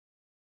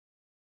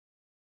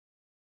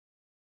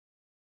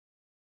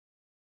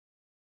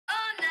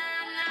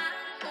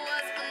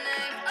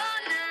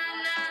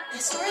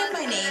The story of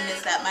my name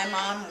is that my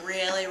mom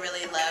really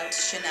loved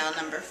Chanel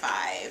No.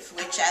 5,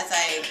 which as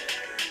I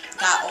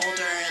got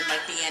older and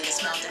began to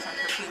smell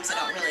different perfumes, I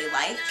don't really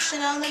like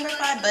Chanel No.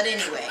 5, but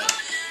anyway,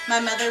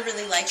 my mother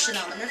really liked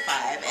Chanel No. 5,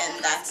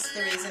 and that's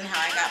the reason how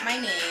I got my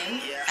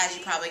name, as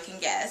you probably can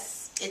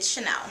guess. It's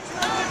Chanel.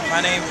 My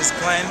name is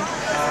Glenn,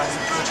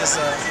 which is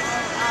an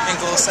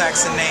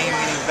Anglo-Saxon name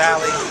meaning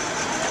valley,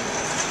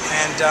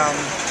 and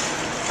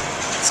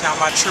it's not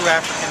my true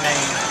African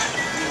name.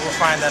 We'll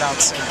find that out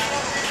soon.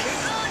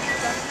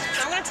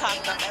 So I'm going to talk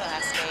about my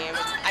last name.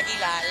 It's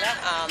Aguilar.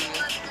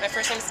 My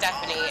first name is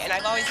Stephanie, and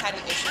I've always had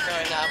an issue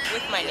growing up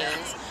with my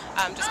names,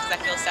 just because I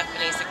feel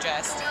Stephanie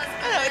suggests,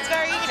 I don't know, it's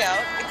very,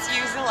 it's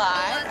used a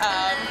lot.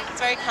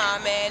 It's very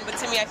common, but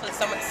to me I feel it's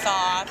somewhat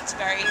soft,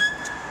 very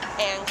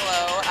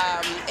Anglo,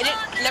 and it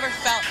never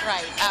felt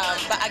right.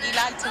 But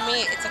Aguilar, to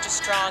me, it's such a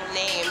strong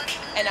name,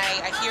 and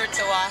I hear it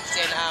so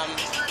often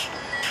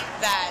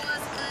that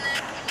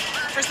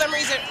for some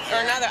reason or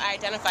another I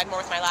identified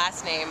more with my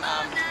last name.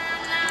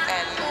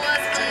 And